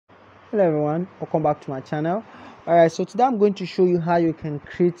Hello everyone, welcome back to my channel. Alright, so today I'm going to show you how you can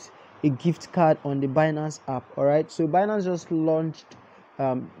create a gift card on the Binance app. Alright, so Binance just launched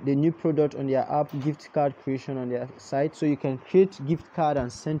the new product on their app, gift card creation on their site. So you can create gift card and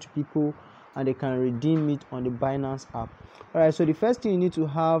send to people and they can redeem it on the Binance app. Alright, so the first thing you need to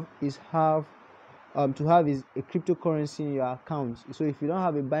have is a cryptocurrency in your account. So if you don't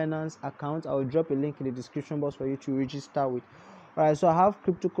have a Binance account, I will drop a link in the description box for you to register with. Alright, so I have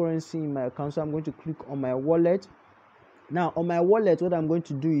cryptocurrency in my account, so I'm going to click on my wallet. Now on my wallet, what I'm going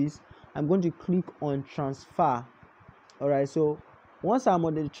to do is I'm going to click on transfer. Alright, so once I'm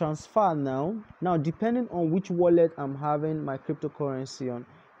on the transfer now depending on which wallet I'm having my cryptocurrency on,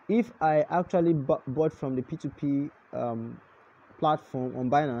 if I actually bought from the P2P platform on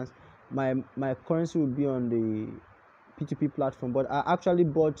Binance, my currency will be on the P2P platform, but I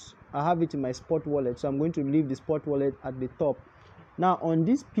have it in my spot wallet, so I'm going to leave the spot wallet at the top. Now on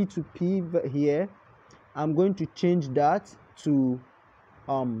this P2P here, I'm going to change that to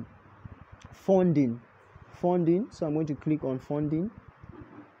funding. So I'm going to click on funding.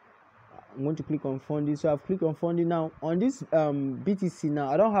 So I've clicked on funding. Now on this BTC, now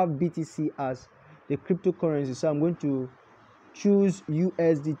I don't have BTC as the cryptocurrency, so I'm going to choose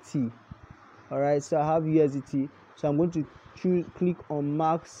USDT. Alright, so I have USDT, so I'm going to click on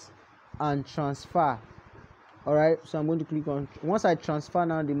max and transfer. Alright, so I'm going to click on, once I transfer,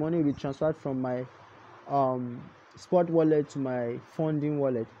 now the money will be transferred from my spot wallet to my funding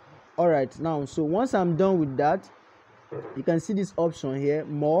wallet. Alright, now so once I'm done with that, you can see this option here,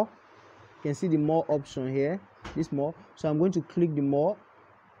 more. You can see the more option here, this more. So I'm going to click the more.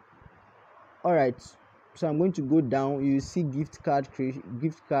 Alright, so I'm going to go down. You see gift card,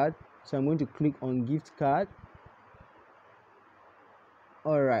 so I'm going to click on gift card.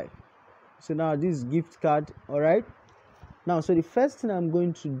 Alright, so now this is gift card. Alright, now so the first thing I'm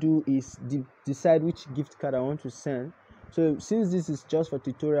going to do is decide which gift card I want to send. So since this is just for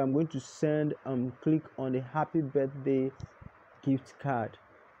tutorial, I'm going to send click on the happy birthday gift card.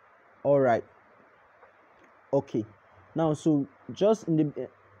 Alright, okay, now so just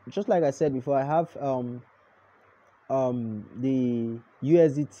like I said before, I have the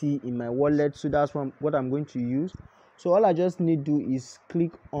USDT in my wallet, so that's what I'm going to use. So all I just need to do is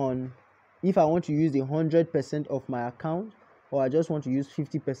click on if I want to use the 100% of my account, or I just want to use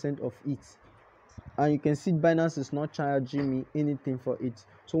 50% of it. And you can see Binance is not charging me anything for it.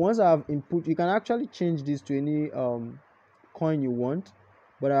 So once I have input, you can actually change this to any coin you want,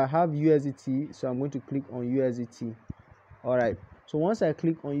 but I have USDT, so I'm going to click on USDT. Alright, so once I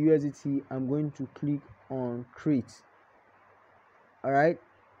click on USDT, I'm going to click on create. Alright,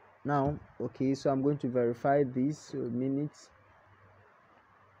 now okay, so I'm going to verify this, so minutes.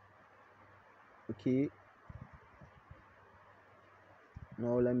 Okay,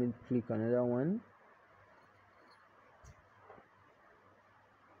 now let me click another one.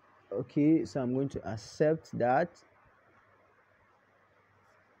 Okay, so I'm going to accept that.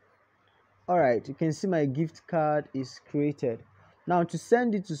 Alright, you can see my gift card is created. Now to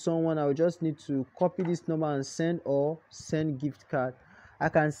send it to someone, I will just need to copy this number and send, or send gift card. I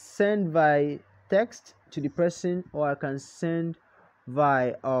can send by text to the person, or I can send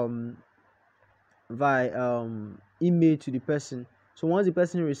by email to the person. So once the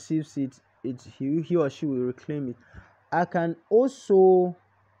person receives it, he or she will reclaim it. I can also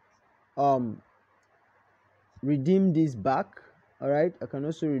redeem this back. Alright, I can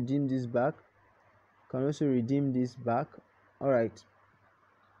also redeem this back. Alright,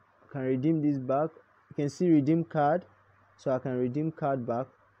 I can redeem this back. You can see redeem card, so I can redeem card back.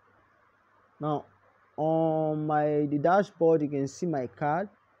 Now on the dashboard, you can see my card.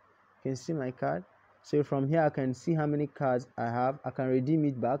 So from here I can see how many cards I have. I can redeem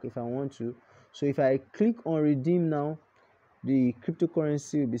it back if I want to. So if I click on redeem now, the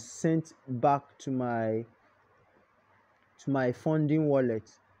cryptocurrency will be sent back to my funding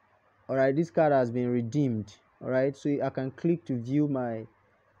wallet. Alright, this card has been redeemed. Alright, so I can click to view my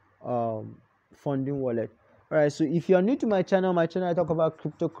funding wallet. Alright, so if you're new to my channel, I talk about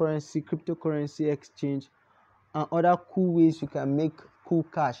cryptocurrency exchange, and other cool ways you can make cool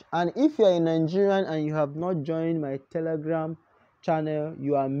cash. And if you're a Nigerian and you have not joined my Telegram channel,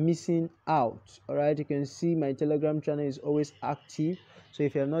 you are missing out. Alright, you can see my Telegram channel is always active. So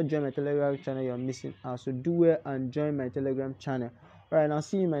if you have not joined my Telegram channel, you're missing out. So do well and join my Telegram channel. Alright, I'll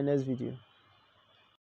see you in my next video.